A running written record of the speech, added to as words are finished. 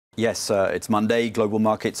Yes, it's Monday. Global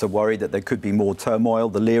markets are worried that there could be more turmoil.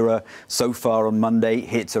 The lira so far on Monday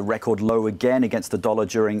hit a record low again against the dollar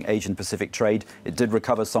during Asian-Pacific trade. It did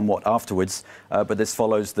recover somewhat afterwards, but this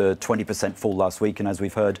follows the 20% fall last week. And as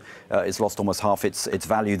we've heard, it's lost almost half its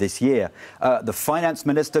value this year. The finance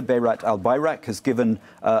minister, Bayrat al-Bayrak, has given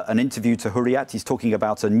an interview to Hurriyat. He's talking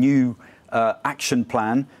about a new action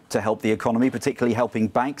plan to help the economy, particularly helping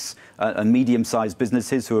banks and medium-sized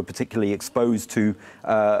businesses who are particularly exposed to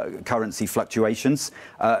currency fluctuations.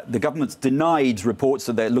 The government's denied reports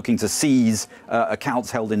that they're looking to seize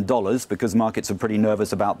accounts held in dollars because markets are pretty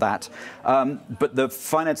nervous about that. But the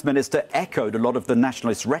finance minister echoed a lot of the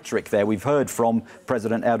nationalist rhetoric there we've heard from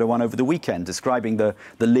President Erdogan over the weekend, describing the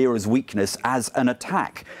lira's weakness as an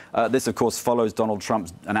attack. This, of course, follows Donald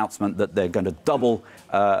Trump's announcement that they're going to double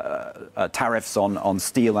tariffs on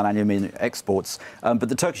steel and aluminium exports. But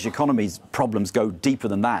the Turkish economy's problems go deeper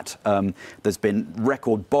than that. There's been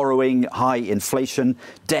record borrowing, high inflation,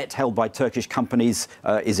 debt held by Turkish companies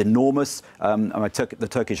is enormous. The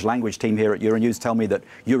Turkish language team here at Euronews tell me that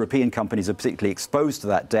European companies are particularly exposed to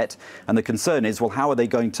that debt. And the concern is, well, how are they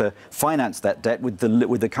going to finance that debt with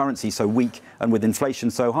the currency so weak and with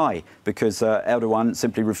inflation so high? Because Erdogan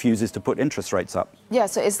simply refuses to put interest rates up. Yeah,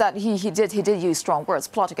 so is that he did use strong words,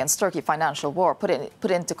 plot against Turkey, financial war, put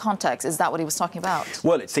into context. Is that what he was talking about?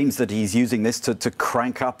 Well, it seems that he's using this to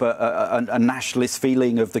crank up a nationalist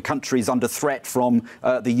feeling of the countries under threat from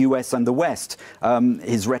the US and the West.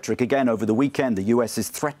 His rhetoric again over the weekend, the US is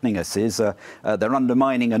threatening us, they're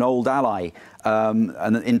undermining an old ally.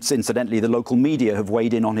 And incidentally, the local media have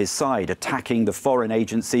weighed in on his side, attacking the foreign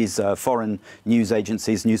agencies, foreign news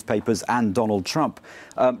agencies, newspapers, and Donald Trump.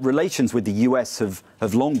 Relations with the US have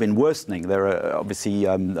long been worsening. There are obviously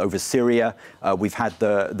over Syria. We've had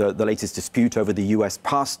the latest dispute over the US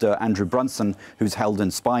pastor, Andrew Brunson, who's held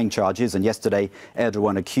in spying charges. And yesterday,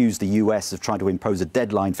 Erdogan accused the US of trying to impose a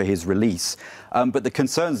deadline for his release. But the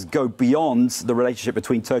concerns go beyond the relationship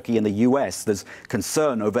between Turkey and the US. There's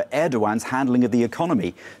concern over Erdogan's handling of the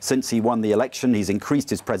economy. Since he won the election, he's increased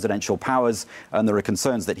his presidential powers, and there are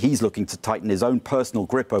concerns that he's looking to tighten his own personal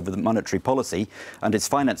grip over the monetary policy. And his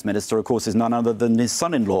finance minister, of course, is none other than his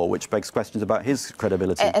son-in-law, which begs questions about his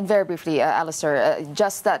credibility. And very briefly, Alistair,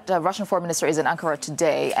 just that Russian foreign minister is in Ankara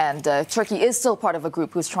today, and Turkey is still part of a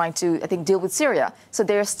group who's trying to, I think, deal with Syria. So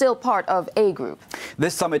they're still part of a group.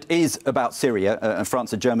 This summit is about Syria, and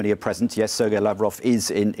France and Germany are present. Yes, Sergei Lavrov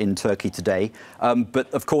is in Turkey today.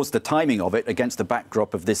 But, of course, the timing of it, against the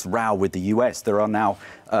backdrop of this row with the US, there are now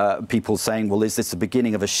people saying, well, is this the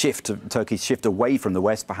beginning of a shift, Turkey's shift away from the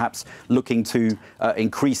West, perhaps looking to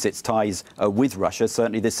increase its ties with Russia?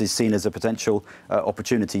 Certainly this is seen as a potential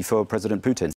opportunity for President Putin.